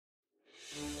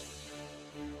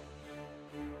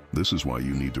This is why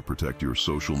you need to protect your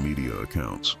social media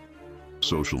accounts.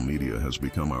 Social media has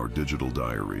become our digital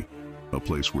diary, a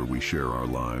place where we share our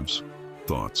lives,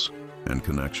 thoughts, and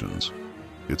connections.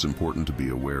 It's important to be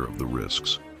aware of the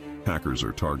risks. Hackers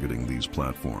are targeting these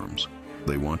platforms.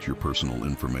 They want your personal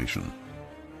information.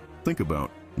 Think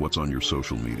about what's on your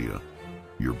social media.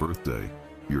 Your birthday,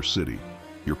 your city,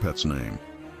 your pet's name.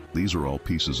 These are all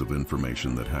pieces of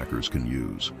information that hackers can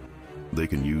use. They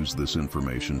can use this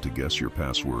information to guess your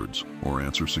passwords or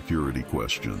answer security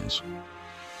questions.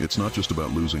 It's not just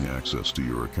about losing access to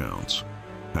your accounts.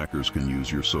 Hackers can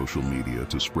use your social media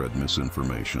to spread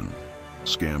misinformation,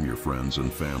 scam your friends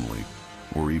and family,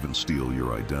 or even steal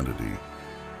your identity.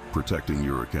 Protecting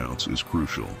your accounts is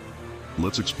crucial.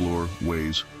 Let's explore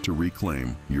ways to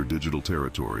reclaim your digital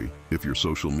territory if your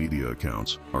social media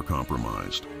accounts are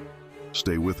compromised.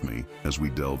 Stay with me as we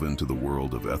delve into the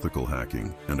world of ethical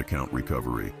hacking and account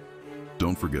recovery.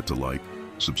 Don't forget to like,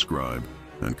 subscribe,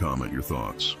 and comment your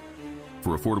thoughts.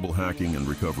 For affordable hacking and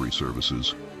recovery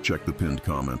services, check the pinned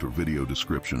comment or video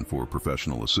description for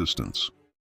professional assistance.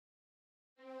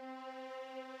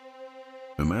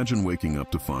 Imagine waking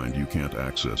up to find you can't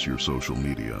access your social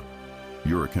media.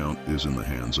 Your account is in the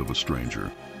hands of a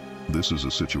stranger. This is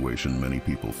a situation many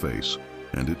people face,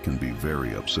 and it can be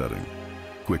very upsetting.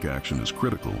 Quick action is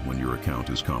critical when your account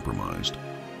is compromised.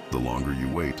 The longer you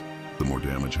wait, the more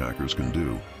damage hackers can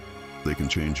do. They can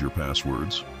change your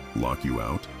passwords, lock you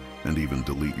out, and even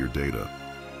delete your data.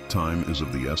 Time is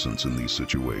of the essence in these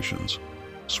situations.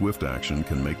 Swift action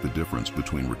can make the difference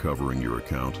between recovering your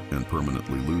account and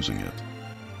permanently losing it.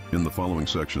 In the following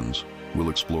sections, we'll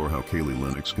explore how Kali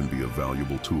Linux can be a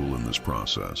valuable tool in this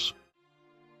process.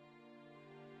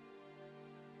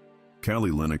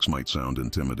 Kali Linux might sound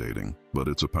intimidating, but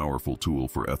it's a powerful tool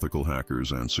for ethical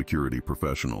hackers and security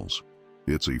professionals.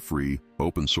 It's a free,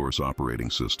 open-source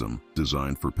operating system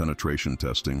designed for penetration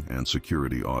testing and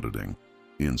security auditing.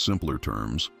 In simpler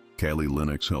terms, Kali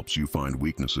Linux helps you find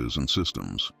weaknesses in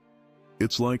systems.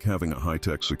 It's like having a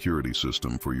high-tech security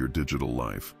system for your digital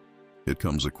life. It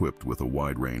comes equipped with a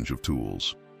wide range of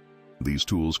tools. These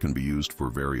tools can be used for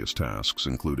various tasks,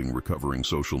 including recovering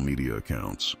social media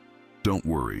accounts. Don't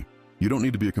worry, you don't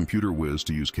need to be a computer whiz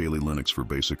to use Kali Linux for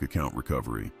basic account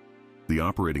recovery. The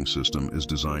operating system is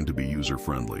designed to be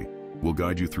user-friendly. We'll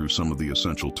guide you through some of the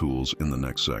essential tools in the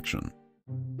next section.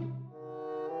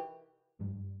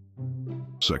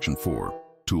 Section 4.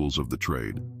 Tools of the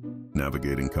Trade.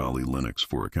 Navigating Kali Linux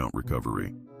for account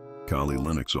recovery. Kali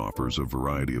Linux offers a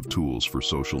variety of tools for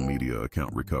social media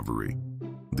account recovery.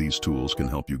 These tools can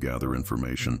help you gather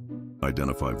information,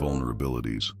 identify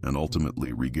vulnerabilities, and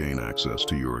ultimately regain access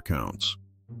to your accounts.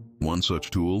 One such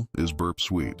tool is Burp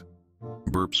Suite.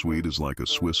 Burp Suite is like a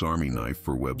Swiss Army knife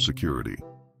for web security.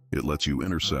 It lets you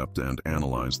intercept and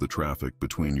analyze the traffic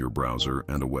between your browser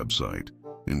and a website,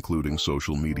 including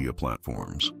social media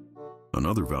platforms.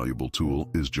 Another valuable tool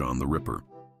is John the Ripper.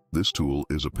 This tool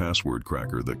is a password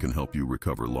cracker that can help you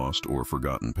recover lost or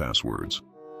forgotten passwords.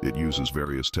 It uses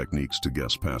various techniques to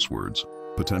guess passwords,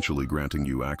 potentially granting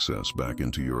you access back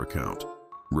into your account.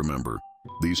 Remember,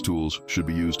 these tools should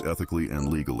be used ethically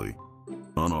and legally.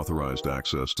 Unauthorized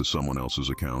access to someone else's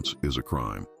accounts is a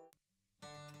crime.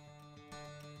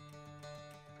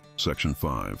 Section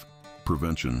 5.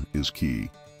 Prevention is key.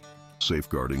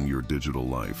 Safeguarding your digital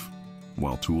life.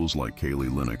 While tools like Kali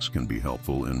Linux can be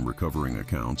helpful in recovering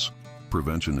accounts,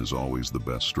 prevention is always the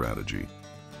best strategy.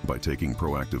 By taking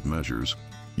proactive measures,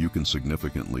 you can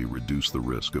significantly reduce the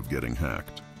risk of getting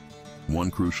hacked. One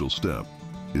crucial step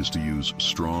is to use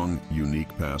strong,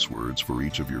 unique passwords for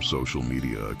each of your social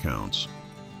media accounts.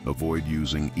 Avoid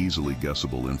using easily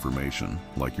guessable information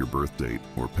like your birth date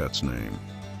or pet's name.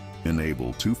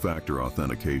 Enable two-factor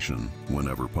authentication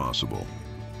whenever possible.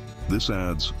 This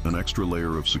adds an extra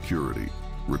layer of security,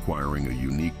 requiring a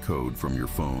unique code from your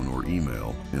phone or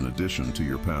email in addition to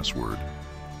your password.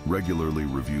 Regularly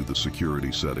review the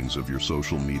security settings of your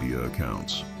social media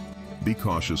accounts. Be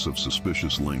cautious of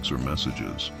suspicious links or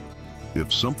messages.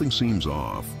 If something seems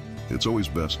off, it's always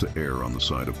best to err on the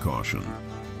side of caution.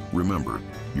 Remember,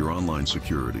 your online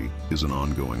security is an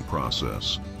ongoing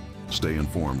process. Stay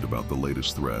informed about the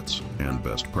latest threats and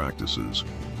best practices.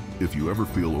 If you ever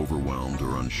feel overwhelmed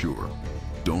or unsure,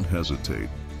 don't hesitate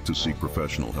to seek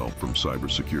professional help from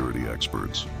cybersecurity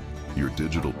experts. Your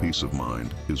digital peace of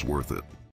mind is worth it.